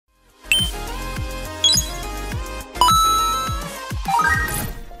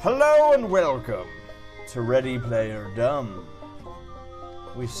Hello and welcome to Ready Player Dumb.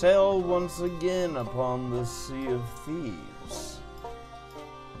 We sail once again upon the Sea of Thieves.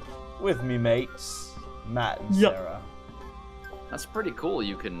 With me mates, Matt and Sarah. That's pretty cool,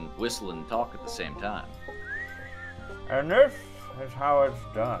 you can whistle and talk at the same time. And this is how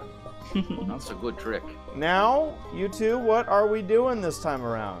it's done. That's a good trick. Now, you two, what are we doing this time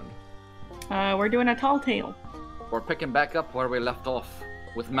around? We're doing a tall tale. We're picking back up where we left off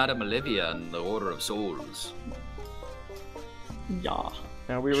with Madame Olivia and the Order of Souls. Yeah.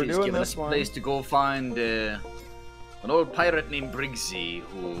 Now, we were She's doing given this us a one. place to go find an old pirate named Briggsy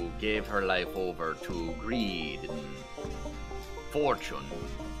who gave her life over to greed and fortune.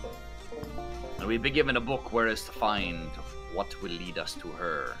 And we've been given a book whereas to find what will lead us to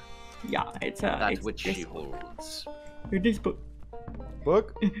her. Yeah, it's That it's which this, she holds. this book.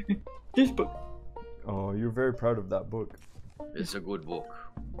 Book? This book. Oh, you're very proud of that book. It's a good book.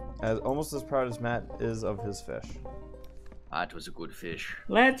 Almost as proud as Matt is of his fish. That was a good fish.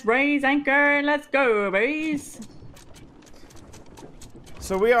 Let's raise anchor and let's go, boys.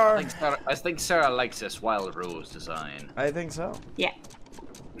 So we are... I think Sarah likes this wild rose design. I think so. Yeah.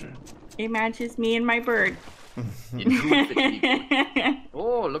 It matches me and my bird.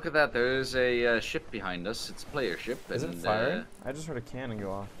 Oh, look at that. There's a ship behind us. It's a player ship. Is it firing? I just heard a cannon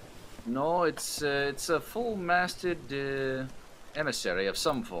go off. No, it's a full-masted emissary of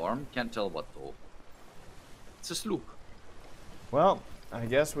some form. Can't tell what, though. It's a sloop. Well, I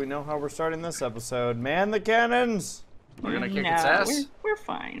guess we know how we're starting this episode. Man the cannons! We're gonna kick its ass? We're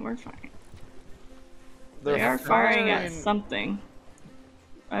fine. We're fine. They're They are firing at something.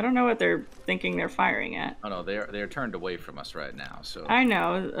 I don't know what they're thinking they're firing at. Oh no, they're turned away from us right now. So I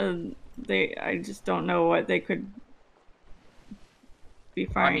know. I just don't know what they could be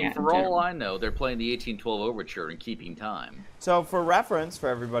firing at. For all I know, they're playing the 1812 Overture and keeping time. So for reference for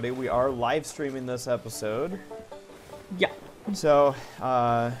everybody, we are live streaming this episode. Yeah. So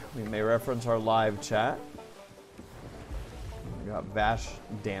we may reference our live chat. We got Vash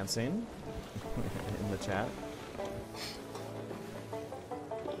dancing in the chat.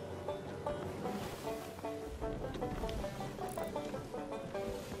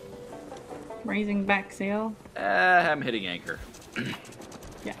 Raising back sail. I'm hitting anchor.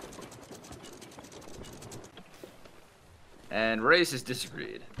 Yeah. And Race has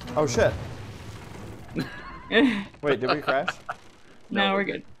disagreed. Oh shit. Wait, did we crash? No, we're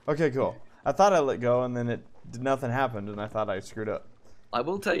good. Okay, cool. I thought I let go and then nothing happened and I thought I screwed up. I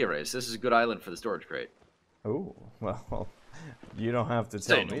will tell you, Race, this is a good island for the storage crate. Oh, well, you don't have to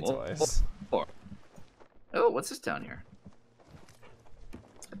tell me twice. Oh, what's this down here?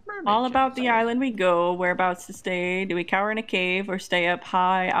 All about the island we go, whereabouts to stay, do we cower in a cave or stay up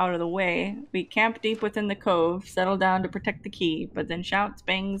high out of the way? We camp deep within the cove, settle down to protect the key, but then shouts,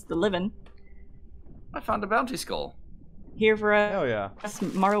 bangs, the living. I found a bounty skull. Here for us, Hell yeah.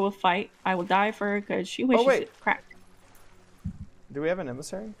 Mara will fight. I will die for her because she wishes it cracked. Do we have an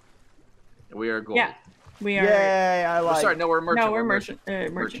emissary? We are gold. Yeah, we are. Yay, I like... Oh, sorry, no, we're merchant. No, we're merchant.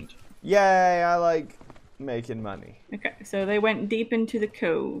 Merchant. Yay, I like making money. Okay, so they went deep into the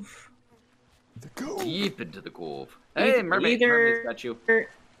cove. The cove? Deep into the cove. Hey, mermaid got you.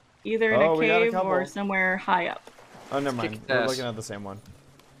 Either in a cave or somewhere high up. Oh, never mind. We're looking at the same one.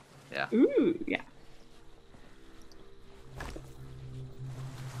 Yeah. Ooh, yeah.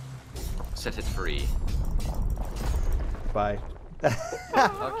 Set it free. Bye.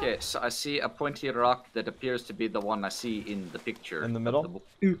 Okay, so I see a pointy rock that appears to be the one I see in the picture. In the middle?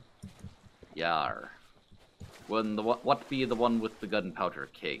 Yar. What be the one with the gunpowder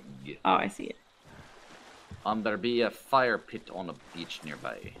keg? Oh, I see it. There be a fire pit on a beach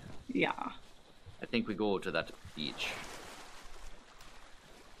nearby. Yeah. I think we go to that beach.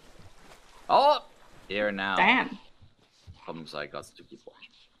 Oh! Here now. Damn. Comes I got to keep watching.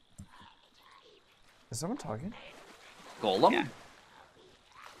 Is someone talking? Golem? Yeah.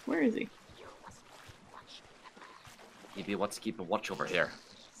 Where is he? Maybe what's keeping watch over here?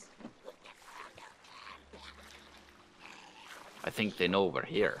 I think they know we're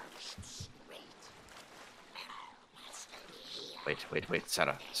here. Wait,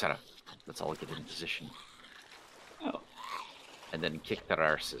 Sarah. Let's all get in position. Oh. And then kick their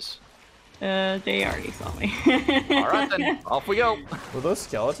arses. They already saw me. Alright then, off we go. Were those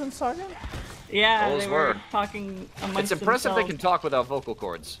skeletons talking? Yeah, Those they were were. talking amongst It's impressive themselves. they can talk without vocal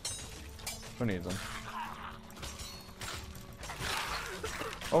cords. Who needs them?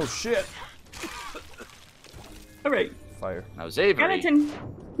 Oh shit! Alright. Fire. Now Avery. Skeleton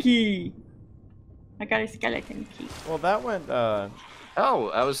key. I got a skeleton key. Well, that went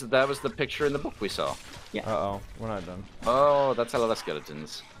Oh, that was the picture in the book we saw. Yeah. Uh-oh, we're not done. Oh, that's a lot of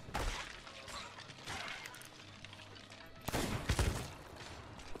skeletons.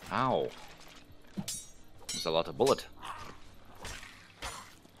 Ow. There's a lot of bullet.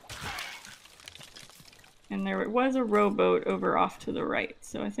 And there was a rowboat over off to the right,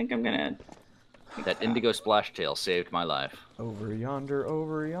 so I think I'm gonna... That indigo splash tail saved my life. Over yonder,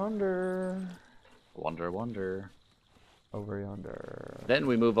 over yonder. Wonder, wonder. Over yonder. Then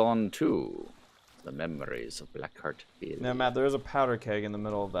we move on to the memories of Blackheart Village. Now, Matt, there is a powder keg in the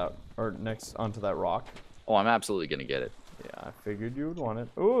middle of that, or next onto that rock. Oh, I'm absolutely gonna get it. Yeah, I figured you would want it.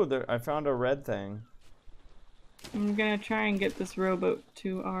 Ooh, there, I found a red thing. I'm gonna try and get this rowboat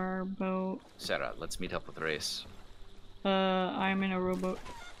to our boat. Sarah, let's meet up with Race. I'm in a rowboat.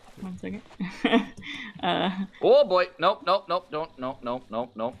 1 second. Oh boy! Nope, nope, nope, nope, nope, nope,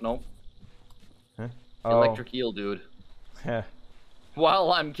 nope, nope, nope. Huh? Oh. Electric eel, dude.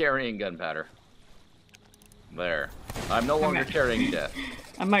 While I'm carrying gunpowder. There. I'm no longer carrying death.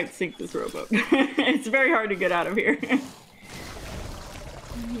 I might sink this rowboat. It's very hard to get out of here.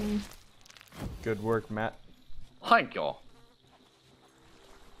 Good work, Matt. Thank you. Oh,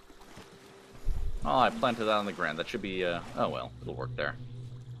 I planted that on the ground. That should be, oh well, it'll work there.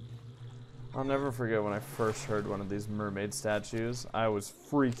 I'll never forget when I first heard one of these mermaid statues. I was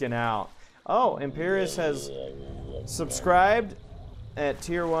freaking out. Oh, Imperius has subscribed at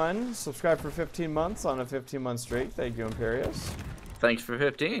tier 1. Subscribed for 15 months on a 15-month streak. Thank you, Imperius. Thanks for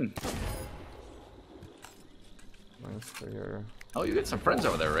 15. Thanks for your... Oh, you got some friends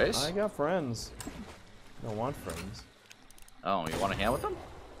over there, Race. I got friends. I don't want friends. Oh, you want to hang with them?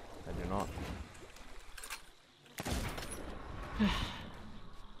 I do not.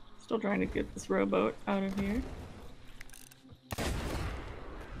 Still trying to get this rowboat out of here.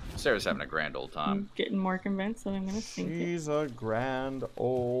 Sarah's having a grand old time. I'm getting more convinced that I'm gonna sink it. She's a grand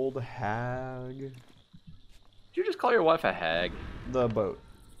old hag. Did you just call your wife a hag? The boat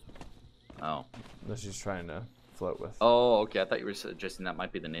Oh. that she's trying to float with. Oh, okay. I thought you were suggesting that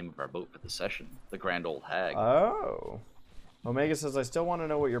might be the name of our boat for the session. The Grand Old Hag. Oh. Omega says, I still want to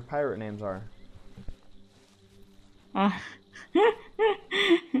know what your pirate names are.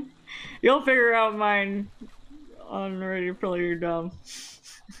 You'll figure out mine on Ready to Play Your Dumb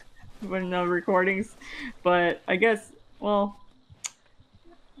when the recordings, but I guess, well,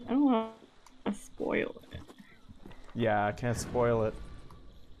 I don't want to spoil it. Yeah, I can't spoil it.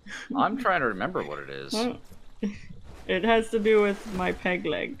 I'm trying to remember what it is. Well, it has to do with my peg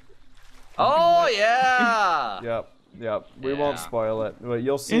leg. Oh, yeah! Yep. We won't spoil it, but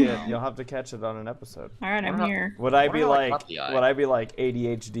you'll see it. You'll have to catch it on an episode. All right, I'm here. Would I be like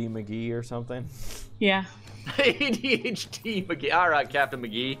ADHD McGee or something? Yeah. ADHD McGee. All right, Captain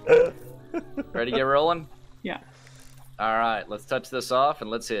McGee. Ready to get rolling? Yeah. All right, let's touch this off and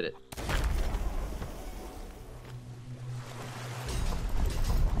let's hit it.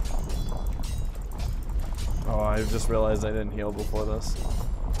 Oh, I just realized I didn't heal before this.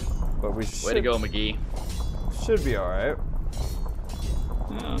 But we should. Way to go, McGee. Should be alright.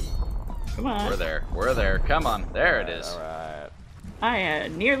 Come on. We're there. We're there. Come on. There it is. Alright. I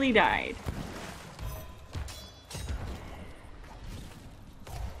nearly died.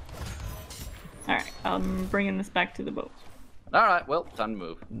 Alright, I'm bringing this back to the boat. All right, well, time to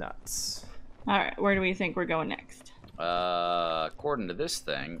move. Nuts. Alright, where do we think we're going next? According to this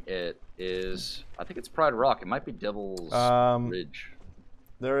thing, it is, I think it's Pride Rock. It might be Devil's Ridge.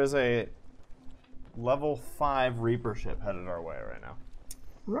 There is a level 5 Reaper ship headed our way right now.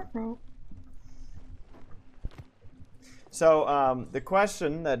 Ruh-roh. So, the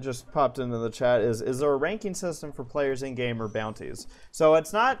question that just popped into the chat is there a ranking system for players in-game or bounties? So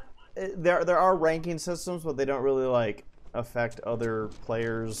it's not, there are ranking systems, but they don't really, like, affect other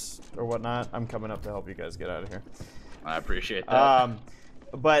players or whatnot. I'm coming up to help you guys get out of here. I appreciate that.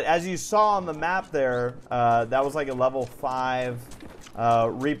 But as you saw on the map there, that was like a level 5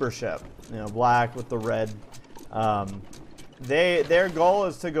 Reaper ship, you know, black with the red. Their goal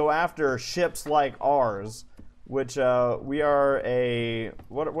is to go after ships like ours, which we are a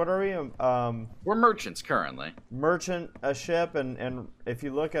what are we? We're merchants currently. Merchant a ship, and if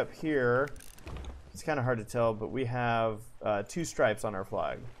you look up here, it's kind of hard to tell, but we have 2 stripes on our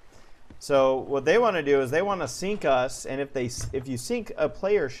flag. So what they want to do is they want to sink us, and if you sink a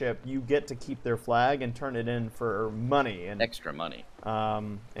player ship, you get to keep their flag and turn it in for money and extra money.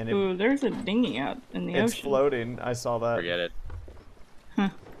 And ooh, there's a dinghy out in the ocean. It's floating. I saw that. Forget it. Huh.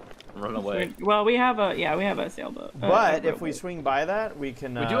 Run away. Well, we have a sailboat. But if we swing by that, we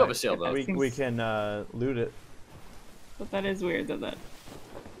can. We do have a sailboat. We can loot it. But that is weird that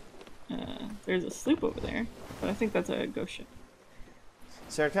there's a sloop over there. But I think that's a ghost ship.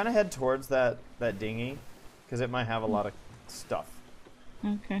 Sarah, kind of head towards that dinghy, because it might have a lot of stuff.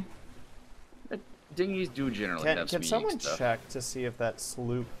 Okay. Dinghies do generally have some Can someone unique stuff. check to see if that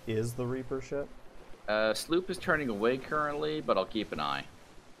sloop is the Reaper ship? Sloop is turning away currently, but I'll keep an eye.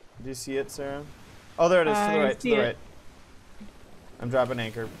 Do you see it, Sarah? Oh, there it is. To the I right. To see the it. right. I'm dropping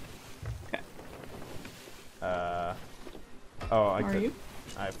anchor. Okay. Oh, I Are could. you?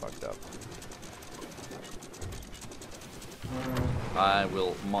 I fucked up. I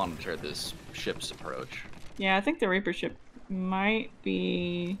will monitor this ship's approach. Yeah, I think the Reaper ship might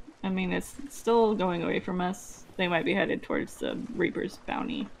be. I mean, it's still going away from us. They might be headed towards the Reaper's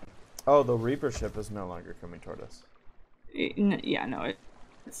bounty. Oh, the Reaper ship is no longer coming toward us. Yeah, no,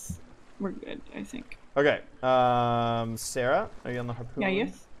 it's. We're good, I think. Okay. Sarah, are you on the harpoon? Yeah,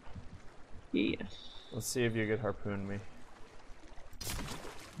 yes. Yes. Let's see if you could harpoon me.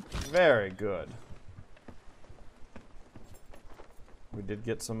 Very good. We did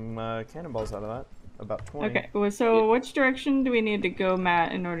get some cannonballs out of that. About 20. Okay, well, so which direction do we need to go,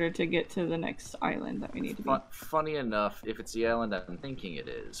 Matt, in order to get to the next island that we need to be? Funny enough, if it's the island I'm thinking it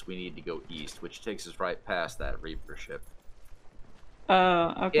is, we need to go east, which takes us right past that Reaper ship.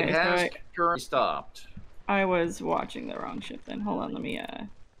 Oh, okay. It has So currently stopped. I was watching the wrong ship then. Hold on, let me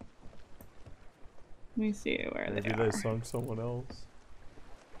see where Maybe they they are. sunk someone else.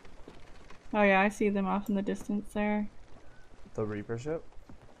 Oh yeah, I see them off in the distance there. The Reaper ship?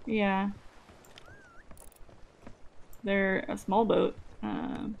 Yeah. They're a small boat.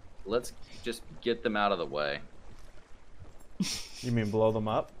 Let's just get them out of the way. You mean blow them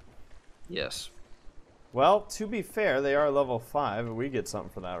up? Yes. Well, to be fair, they are level 5. We get something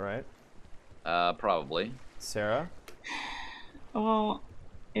for that, right? Probably. Sarah? Well,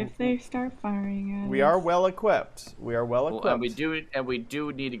 if they start firing at We us- are well equipped. We are well equipped. Well, and we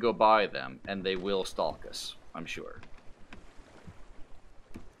do need to go by them, and they will stalk us, I'm sure.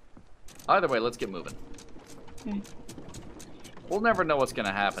 Either way, let's get moving. Okay. We'll never know what's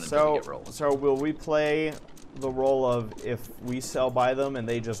gonna happen until we get rolling. So will we play the role of if we sail by them and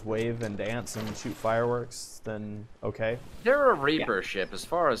they just wave and dance and shoot fireworks, then okay? They're a Reaper ship. As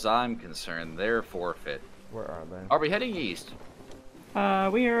far as I'm concerned, they're forfeit. Where are they? Are we heading east? We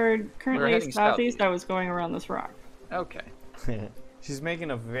are currently heading southeast. southeast. I was going around this rock. Okay. She's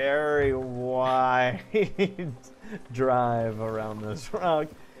making a very wide drive around this rock.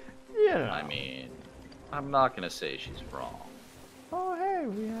 You know. I mean, I'm not gonna say she's wrong, Oh, hey,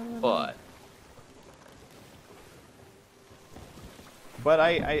 we have. But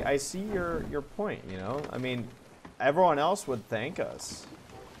I see your point. You know, I mean, everyone else would thank us.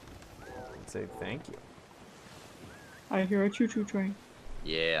 I'd say thank you. I hear a choo-choo train.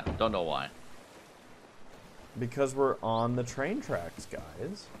 yeah, don't know why. Because we're on the train tracks,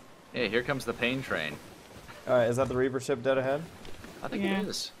 guys. Hey, here comes the pain train. Is that the Reaper ship dead ahead? I think Yeah. it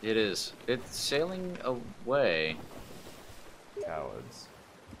is. It is. It's sailing away. Cowards.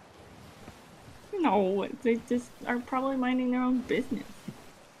 No, they just are probably minding their own business.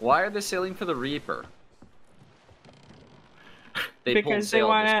 Why are they sailing for the Reaper? Because they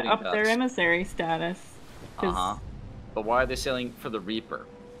want to up their emissary status. 'Cause Uh-huh. But why are they sailing for the Reaper?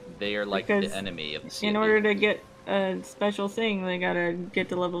 They are like Because the enemy of the Sea in of order Thieves. to get a special thing, they gotta get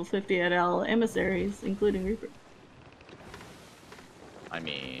to level 50 at all emissaries, including Reaper. I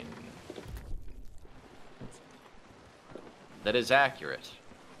mean, that is accurate.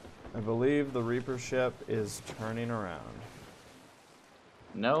 I believe the Reaper ship is turning around.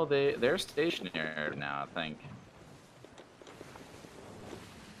 No, they're stationary now, I think.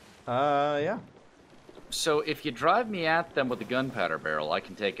 Yeah. So if you drive me at them with the gunpowder barrel, I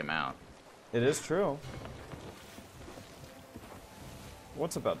can take them out. It is true.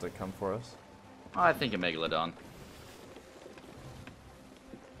 What's about to come for us? I think a megalodon.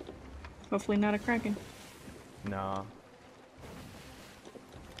 Hopefully not a kraken. Nah.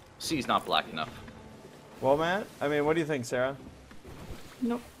 Sea's not black enough. Well, Matt, I mean, what do you think, Sarah?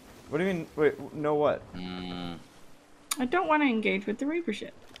 Nope. What do you mean? Wait, no what? I don't want to engage with the Reaper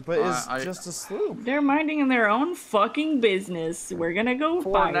ship. But it's I- just a sloop. They're minding their own fucking business. We're gonna go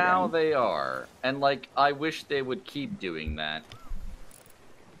For find now, them. they are. And, like, I wish they would keep doing that.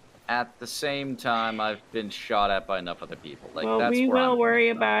 At the same time, I've been shot at by enough other people. Like, Well, that's we where will I'm worry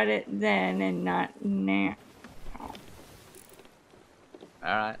coming from. about it then and not now.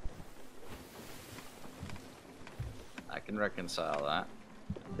 Alright. I can reconcile that.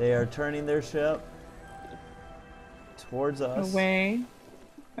 They are turning their ship towards us. Away.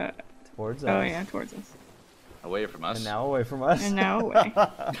 Towards us. Oh yeah, towards us. Away from us. And now away from us. And now away.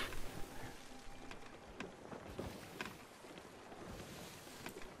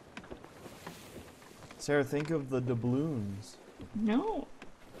 Sarah, think of the doubloons. No.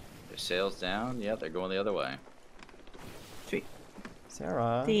 sails down. Yeah, they're going the other way. Sweet.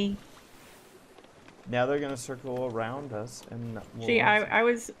 Sarah. See. Now they're gonna circle around us and. I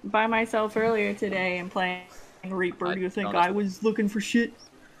was by myself earlier today and playing Reaper. Do you think I was looking for shit?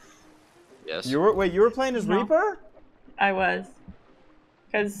 Yes. You were playing as Reaper? I was.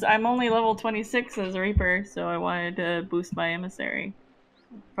 Because I'm only level 26 as Reaper, so I wanted to boost my emissary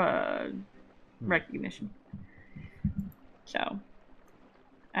recognition. So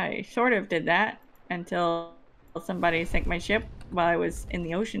I sort of did that until somebody sank my ship while I was in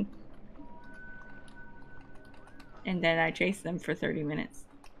the ocean. And then I chased them for 30 minutes.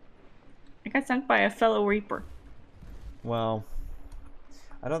 I got sunk by a fellow Reaper. Well,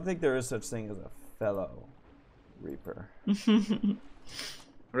 I don't think there is such thing as a fellow Reaper.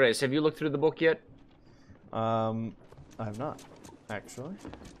 Grace, have you looked through the book yet? I have not, actually.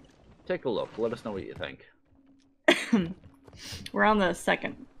 Take a look. Let us know what you think. We're on the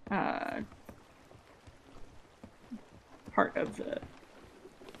second part of the.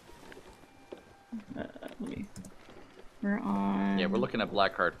 We're on. Yeah, we're looking at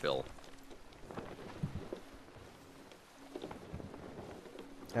Blackheart Bill.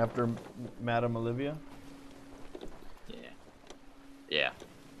 After Madame Olivia? Yeah. Yeah.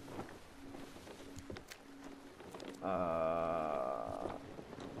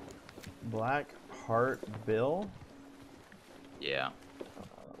 Black Heart Bill? Yeah.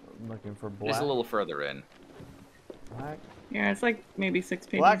 I'm looking for Black. Just a little further in. Black. Yeah, it's like maybe 6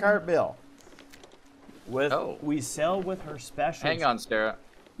 pages. Black Heart Bill. We sail with her special. Hang on, Sarah.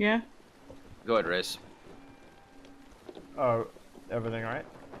 Yeah. Go ahead, Race. Oh, everything all right?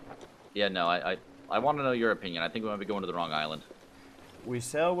 Yeah, no, I want to know your opinion. I think we might be going to the wrong island. We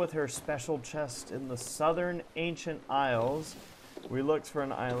sail with her special chest in the southern ancient isles. We looked for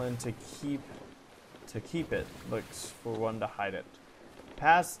an island to keep it. Looks for one to hide it.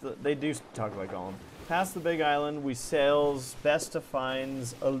 They do talk like Gollum. Past the big island, we sails best to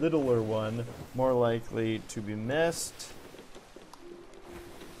finds a littler one, more likely to be missed.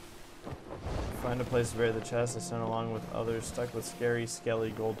 Find a place to bury the chest. Is sent along with others stuck with scary,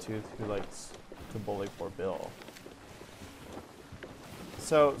 skelly Goldtooth who likes to bully poor Bill.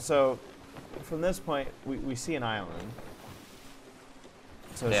 So from this point, we see an island.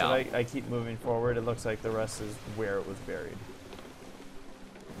 So yeah. Should I keep moving forward? It looks like the rest is where it was buried.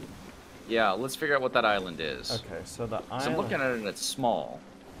 Yeah, let's figure out what that island is. Okay, so the island... So I'm looking at it and it's small.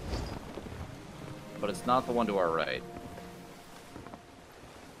 But it's not the one to our right.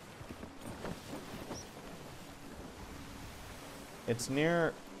 It's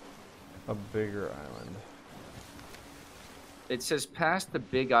near a bigger island. It says, past the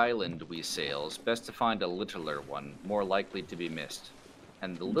big island we sails, best to find a littler one, more likely to be missed.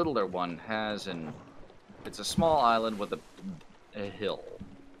 And the littler one has it's a small island with a hill.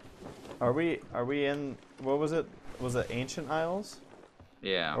 Are we in, what was it? Was it Ancient Isles?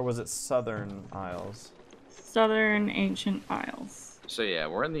 Yeah. Or was it Southern Isles? Southern Ancient Isles. So yeah,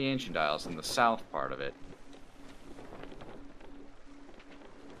 we're in the Ancient Isles, in the south part of it.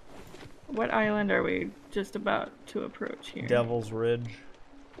 What island are we just about to approach here? Devil's Ridge.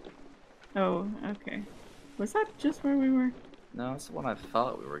 Oh, okay. Was that just where we were? No, it's the one I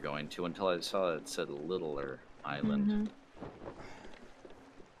thought we were going to until I saw it said littler island.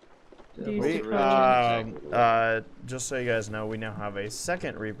 Just so you guys know, we now have a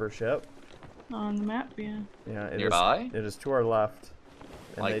second Reaper ship. On the map, yeah. Yeah, nearby? It is to our left.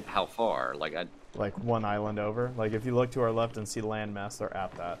 And like, how far? Like one island over. Like, if you look to our left and see landmass, they're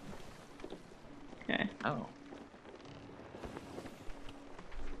at that. Okay. Oh.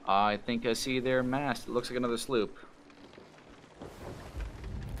 I think I see their mast. It looks like another sloop.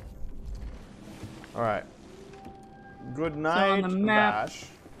 Alright. Good night, on the map, Vash.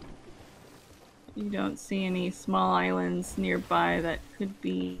 You don't see any small islands nearby that could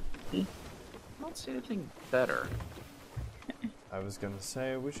be... I don't see anything better. Okay. I was gonna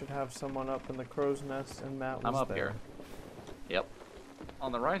say we should have someone up in the crow's nest, and Matt was I'm up there. here. Yep.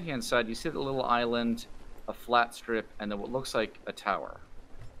 On the right-hand side, you see the little island, a flat strip, and then what looks like a tower.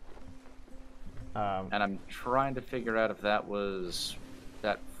 And I'm trying to figure out if that was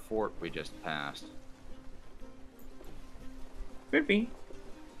that fort we just passed. Could be.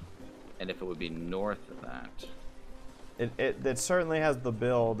 And if it would be north of that. It certainly has the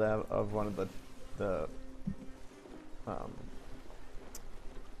build of one of the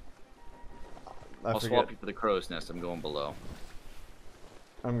I'll swap you for the crow's nest. I'm going below.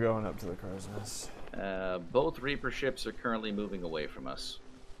 I'm going up to the crow's nest. Both Reaper ships are currently moving away from us.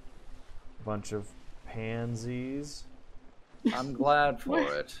 Bunch of pansies. I'm glad for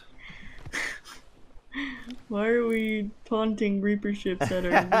it. Why are we taunting Reaper ships that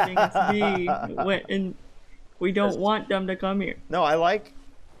are leaving us be and we don't want them to come here? No, I like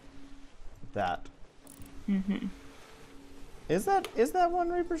that. Mm-hmm. Is that one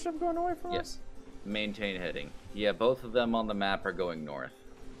Reaper ship going away from Yes. us? Maintain heading. Yeah, both of them on the map are going north.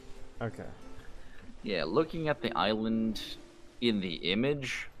 Okay. Yeah, looking at the island in the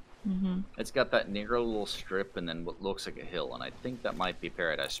image, it's got that narrow little strip and then what looks like a hill, and I think that might be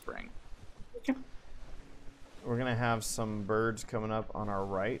Paradise Spring. Okay. We're gonna have some birds coming up on our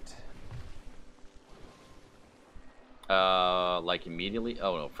right. Like immediately?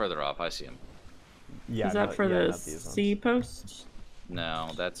 Oh no, further off. I see him. Yeah. Is that for the not these ones. sea post?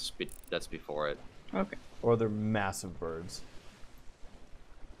 No, that's before it. Okay. Or they're massive birds.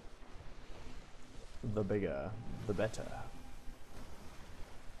 The bigger, the better.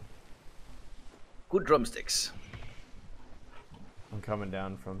 Good drumsticks. I'm coming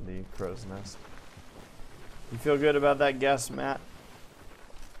down from the crow's nest. You feel good about that guess, Matt?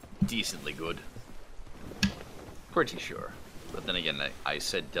 Decently good. Pretty sure. But then again, I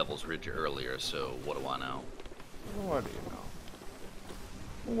said Devil's Ridge earlier, so what do I know? What do you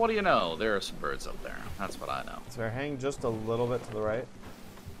know? What do you know? There are some birds up there. That's what I know. So they're hanging just a little bit to the right.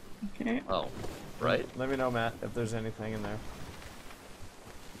 Okay. Oh, right? Let me know, Matt, if there's anything in there.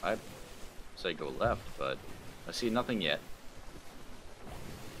 I'd say go left, but I see nothing yet.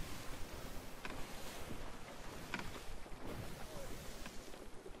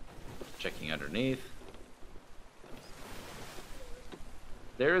 Checking underneath.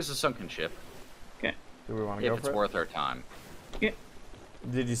 There is a sunken ship, Okay. Do we want to if go it's for it? worth our time. Yeah.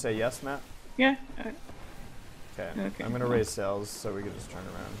 Did you say yes, Matt? Yeah. Okay. Okay. I'm gonna raise sails so we can just turn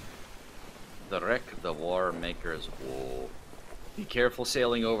around. The wreck, the war makers woe. Be careful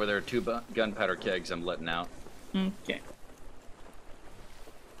sailing over there. 2 gunpowder kegs I'm letting out. Okay.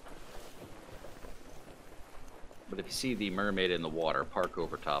 But if you see the mermaid in the water, park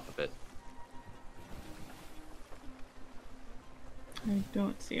over top of it. I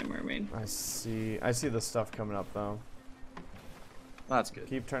don't see a mermaid. I see the stuff coming up though. That's good.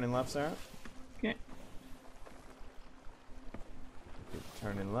 Keep turning left, Sarah. Okay. Keep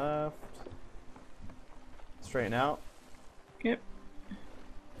turning left. Straighten out. Yep.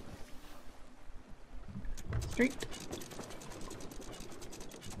 Straight.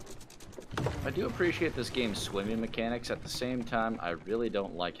 I do appreciate this game's swimming mechanics. At the same time, I really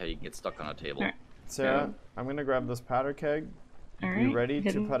don't like how you can get stuck on a table. Alright. Sarah, So- I'm gonna grab this powder keg. All Be right. ready to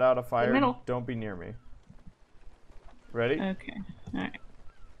Hidden put out a the fire. middle. Don't be near me. Ready? Okay. All right.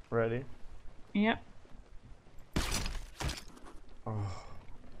 Ready? Yep. Oh.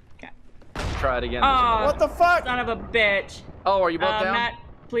 Okay. Try it again. Oh, What the fuck? son of a bitch. Oh, are you both down? Matt,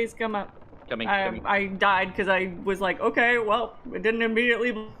 please come up. Coming. I died because I was like, okay, well, it didn't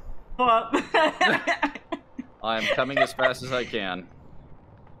immediately blow up. I'm coming as fast as I can.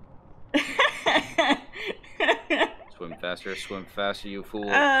 Swim faster, you fool. It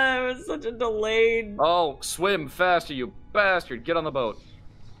was such a delayed. Oh, swim faster, you bastard. Get on the boat.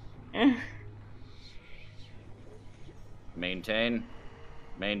 Maintain.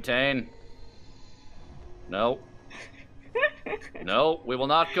 Maintain. No. No, we will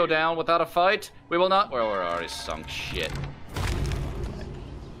not go down without a fight. We will not. Well, we're already sunk. Shit.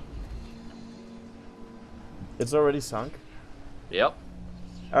 It's already sunk. Yep.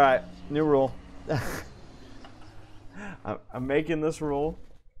 All right, new rule. I'm making this rule.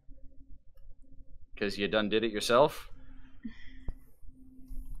 Because you done did it yourself.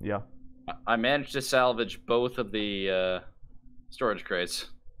 Yeah. I managed to salvage both of the storage crates.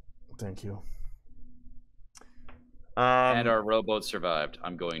 Thank you. And our rowboat survived.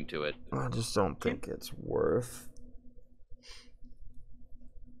 I'm going to it. I just don't think it's worth.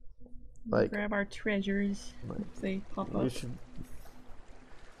 Like, grab our treasures if they pop we up. should.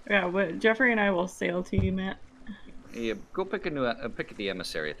 Yeah, but Jeffrey and I will sail to you, Matt. Yeah, go pick pick the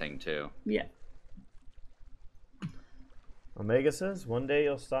emissary thing too. Yeah. Omega says one day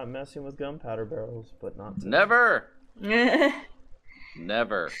you'll stop messing with gunpowder barrels, but not today. Never.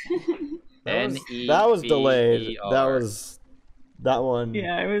 Never. That was delayed. That one.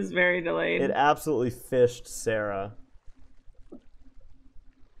 Yeah, it was very delayed. It absolutely fished Sarah.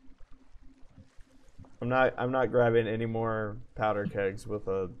 I'm not grabbing any more powder kegs with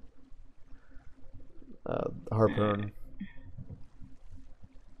a harpoon.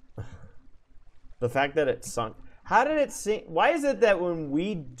 The fact that it sunk. How did it sink? Why is it that when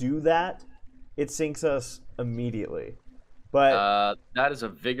we do that, it sinks us immediately? But that is a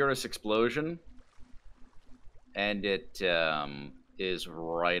vigorous explosion, and it is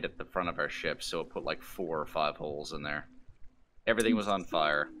right at the front of our ship, so it put like 4 or 5 holes in there. Everything was on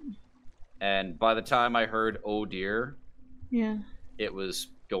fire. And by the time I heard "oh dear," Yeah. it was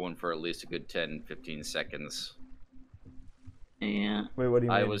going for at least a good 10, 15 seconds. Yeah. Wait, what do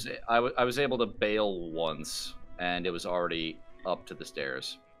you mean? I was able to bail once, and it was already up to the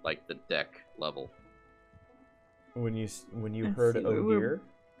stairs, like the deck level. When you Let's heard see, "oh dear"?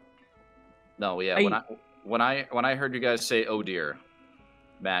 No, yeah. When I heard you guys say "oh dear,"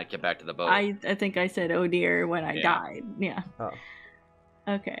 Matt, get back to the boat. I think I said oh dear when I Yeah. died. Yeah. Oh.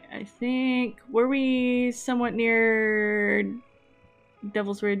 Okay, I think were we somewhat near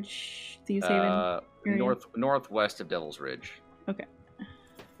Devil's Ridge, Thieves Haven? area? Northwest of Devil's Ridge. Okay.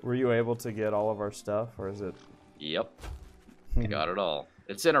 Were you able to get all of our stuff, or is it? Yep. I got it all.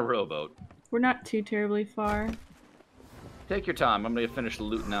 It's in a rowboat. We're not too terribly far. Take your time. I'm gonna finish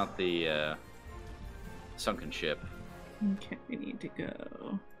looting out the sunken ship. Okay, we need to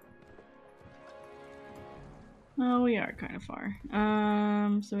go. Oh, we are kind of far.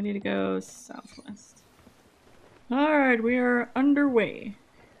 So we need to go southwest. Alright, we are underway.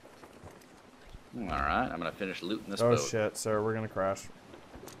 All right, I'm gonna finish looting this Oh boat. shit, sir, we're gonna crash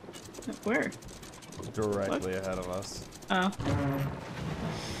Where? directly ahead of us. Oh.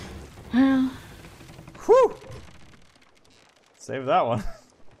 Well, Whew! Save that one.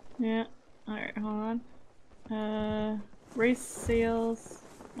 yeah. Alright, hold on. Race sails.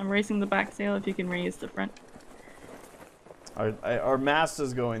 I'm racing the back sail if you can raise the front. Our mast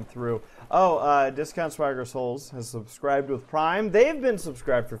is going through. Oh, Discount Swagger Souls has subscribed with Prime. They've been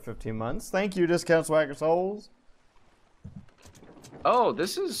subscribed for 15 months. Thank you, Discount Swagger Souls. Oh,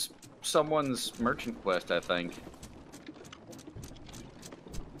 this is someone's merchant quest, I think.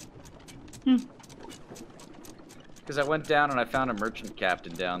 Because I went down and I found a merchant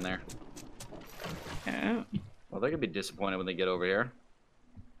captain down there. Oh. Well, they're gonna be disappointed when they get over here.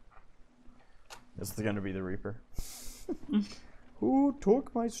 This is going to be the Reaper. Who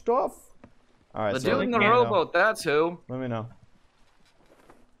took my stuff? All right, The so dude in the let me know. rowboat, that's who. Let me know.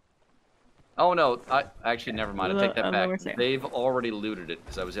 Oh no, I actually never mind. I take that lower back. sail. They've already looted it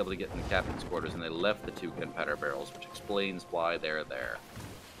because I was able to get in the captain's quarters and they left the 2 gunpowder barrels, which explains why they're there.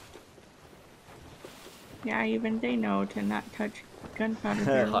 Yeah, even they know to not touch gunpowder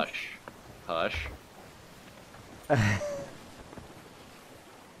barrels. Hush, hush.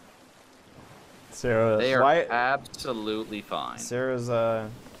 Sarah, They are why? absolutely fine. Sarah's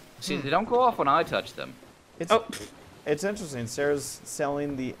See, they don't go off when I touch them. It's Oh. it's interesting. Sarah's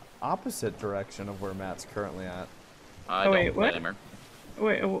selling the opposite direction of where Matt's currently at. I Oh, don't wait, what? blame her.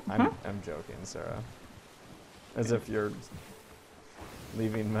 Wait, huh? I'm joking, Sarah. As if you're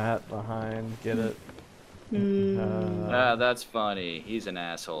leaving Matt behind. Get it? Ah, that's funny. He's an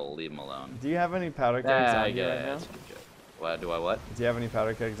asshole. Leave him alone. Do you have any powder kegs I on you right now? guess. What? Do I what? Do you have any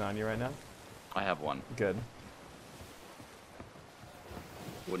powder kegs on you right now? I have one. Good.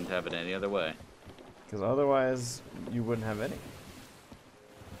 Wouldn't have it any other way. Because otherwise, you wouldn't have any.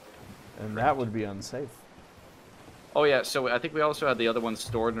 And that would be unsafe. Oh yeah, so I think we also had the other one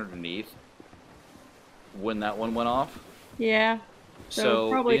stored underneath when that one went off. Yeah. So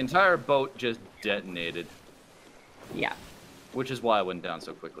probably. the entire boat just detonated, Yeah. which is why I went down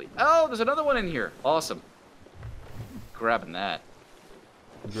so quickly. Oh, there's another one in here. Awesome. Grabbing that.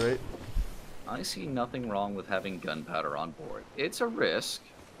 Great. I see nothing wrong with having gunpowder on board. It's a risk,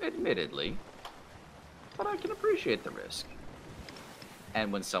 admittedly, but I can appreciate the risk.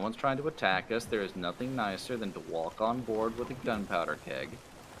 And when someone's trying to attack us, there is nothing nicer than to walk on board with a gunpowder keg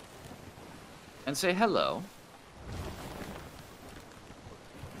and say hello,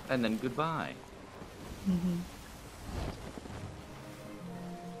 and then goodbye.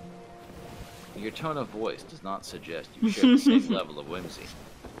 Your tone of voice does not suggest you share the same level of whimsy.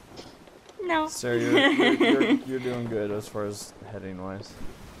 No. Sarah, you're doing good as far as heading wise.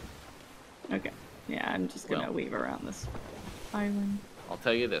 Okay. Yeah, I'm just gonna Well. weave around this island. I'll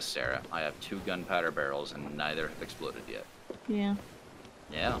tell you this, Sarah. I have 2 gunpowder barrels and neither have exploded yet. Yeah.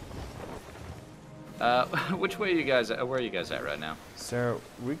 Yeah. Which way are you guys? Where are you guys at right now? Sarah,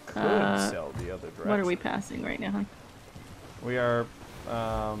 we could sail the other direction. What are we passing right now, huh? We are.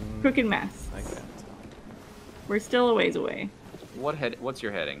 Crooked Mass. I can't tell. We're still a ways away. What's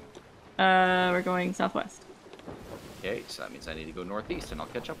your heading? We're going southwest. Okay, so that means I need to go northeast, and I'll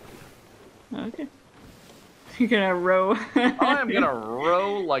catch up with you. Okay. You're gonna row. I am gonna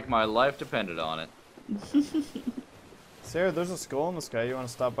row like my life depended on it. Sarah, there's a skull in the sky. You want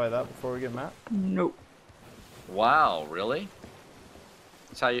to stop by that before we get Matt? Nope. Wow, really?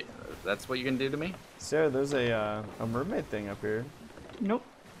 That's what you're gonna do to me? Sarah, there's a mermaid thing up here. Nope.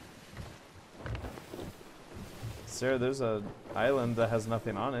 Sarah, there's a island that has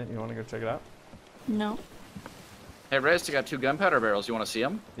nothing on it. You want to go check it out? No. Hey, Rez, I got 2 gunpowder barrels. You want to see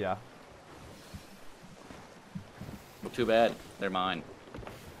them? Yeah. too bad. They're mine.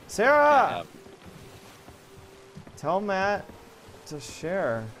 Sarah! Tell Matt to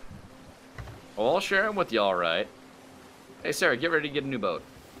share. Well, I'll share them with you, all right. Hey, Sarah, get ready to get a new boat.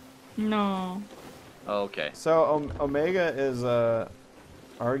 No. Okay. So Omega is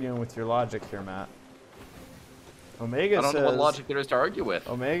arguing with your logic here, Matt. Omega I don't says, know what logic there is to argue with.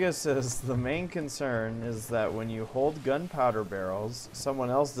 Omega says the main concern is that when you hold gunpowder barrels, someone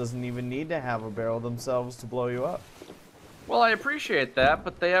else doesn't even need to have a barrel themselves to blow you up. Well, I appreciate that,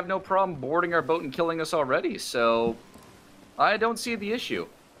 but they have no problem boarding our boat and killing us already, so I don't see the issue.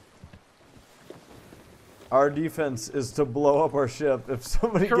 Our defense is to blow up our ship if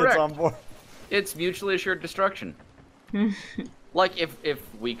somebody Correct. gets on board. It's mutually assured destruction. Like, if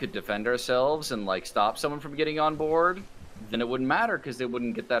we could defend ourselves and, like, stop someone from getting on board, then it wouldn't matter because they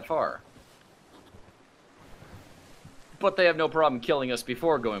wouldn't get that far. But they have no problem killing us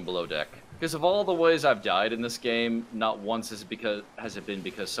before going below deck. Because of all the ways I've died in this game, not once has it been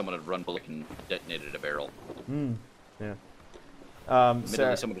because someone had run below and detonated a barrel. Yeah. Admittedly,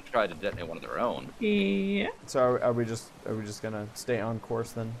 Sarah, someone had tried to detonate one of their own. Yeah, so are we just gonna stay on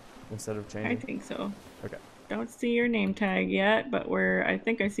course then instead of I changing? think so. Okay. Don't see your name tag yet, but I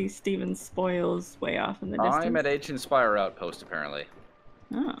think I see Steven's spoils way off in the distance. I'm at H Inspire Outpost, apparently.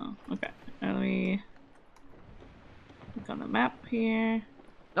 Oh, okay. Let me look on the map here.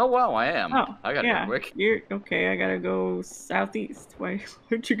 Oh, wow, I am. Oh, I gotta yeah. go quick. You're okay. I gotta go southeast. Why'd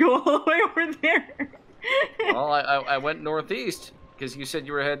you go all the way over there? Well, I went northeast because you said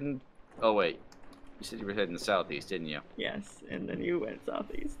you were heading. Oh wait, you said you were heading southeast, didn't you? Yes, and then you went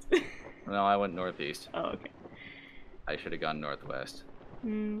southeast. No, I went northeast. Oh, okay. I should have gone northwest.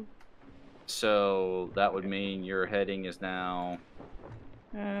 Hmm. So that would mean your heading is now.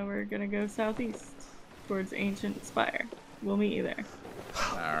 We're gonna go southeast towards Ancient Spire. We'll meet you there.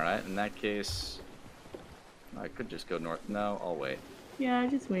 All right. In that case, I could just go north. No, I'll wait. Yeah,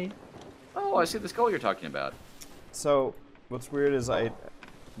 just wait. Oh, I see the skull you're talking about. So what's weird is I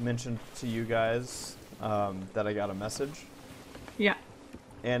mentioned to you guys that I got a message, Yeah.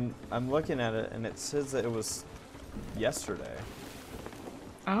 and I'm looking at it, and it says that it was yesterday.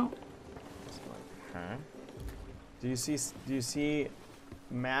 Oh. It's like, huh? Do you see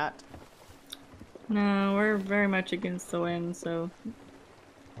Matt? No, we're very much against the wind, so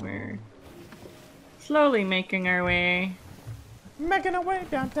we're slowly making our way. Making our way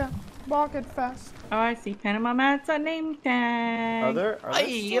downtown, walking fast. Oh, I see Panama Matt's a name tag. Are there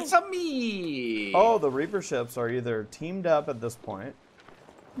Hey, still- it's a me. Oh, the Reaper ships are either teamed up at this point,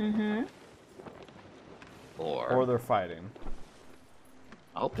 Mm-hmm. or they're fighting.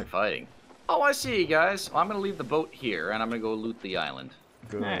 I hope they're fighting. Oh, I see you guys. I'm gonna leave the boat here, and I'm gonna go loot the island.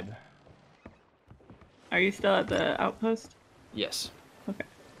 Good. Alright. Are you still at the outpost? Yes. Okay.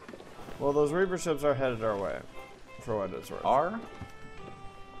 Well, those Reaper ships are headed our way, for what it's worth. R.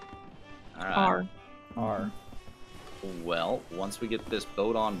 All right. R. Are. Well, once we get this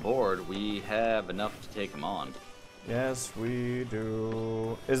boat on board, we have enough to take them on. Yes, we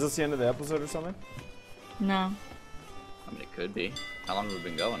do. Is this the end of the episode or something? No. I mean, it could be. How long have we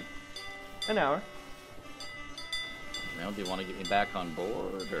been going? An hour. Well, do you want to get me back on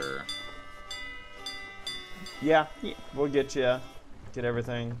board, or? Yeah. Yeah. We'll get you. Get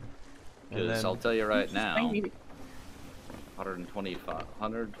everything. And Because then I'll tell you right now, Maybe.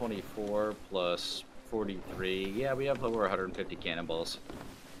 124 plus 43. Yeah, we have over 150 cannonballs.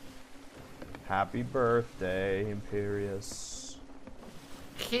 happy birthday, Imperious.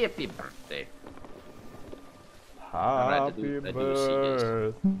 Happy birthday. Happy I do see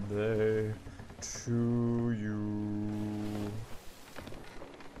this. birthday to you.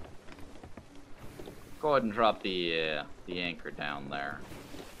 Go ahead and drop the anchor down there.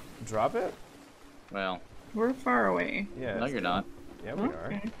 Drop it? Well, We're far away. Yeah. no, it's you're good. not. Yeah, we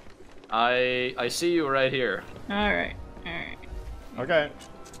are. Okay. I see you right here. Alright. Alright. Okay.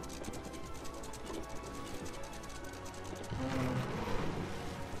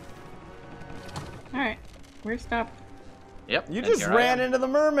 Alright. We're stopped. Yep. You and just here I ran am. into the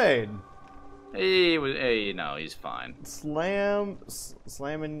mermaid. Hey, no, he's fine. Slamming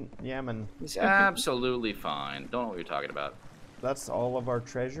yamming. He's absolutely fine. Don't know what you're talking about. That's all of our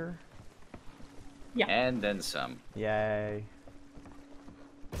treasure. Yeah. And then some. Yay.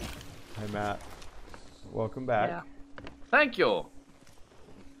 Hi, Matt. Welcome back. Yeah. Thank you.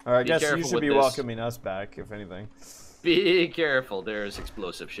 Or I Be guess you careful should with be this. welcoming us back, if anything. Be careful. There's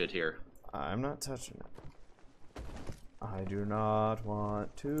explosive shit here. I'm not touching it. I do not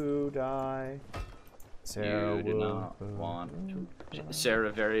want to die. Sarah You do would not want to.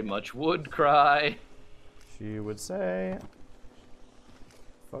 Sarah very much would cry. She would say,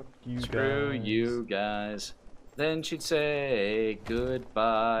 "Fuck you Screw guys." you guys. Then she'd say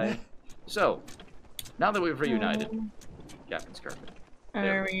goodbye. So, now that we've reunited, Captain Scarlet.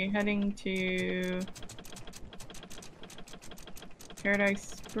 Are we heading to Paradise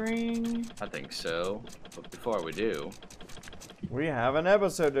Spring? I think so. But before we do, We have an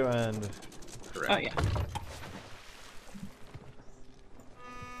episode to end. correct. Oh yeah.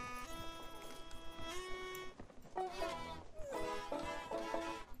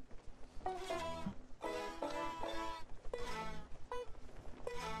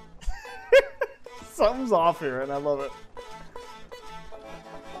 Something's off here, and I love it.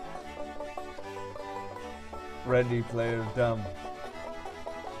 Ready Player Dumb.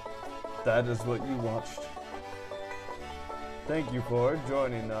 That is what you watched. Thank you for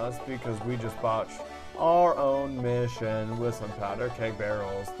joining us because we just botched our own mission with some powder keg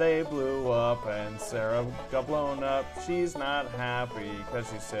barrels. They blew up and Sarah got blown up. She's not happy because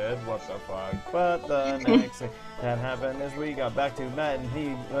she said, what the fuck? But the next thing that happened is we got back to Matt and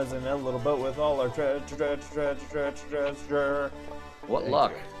he was in a little boat with all our treasure. What Thank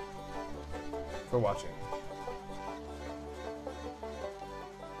luck. you for watching.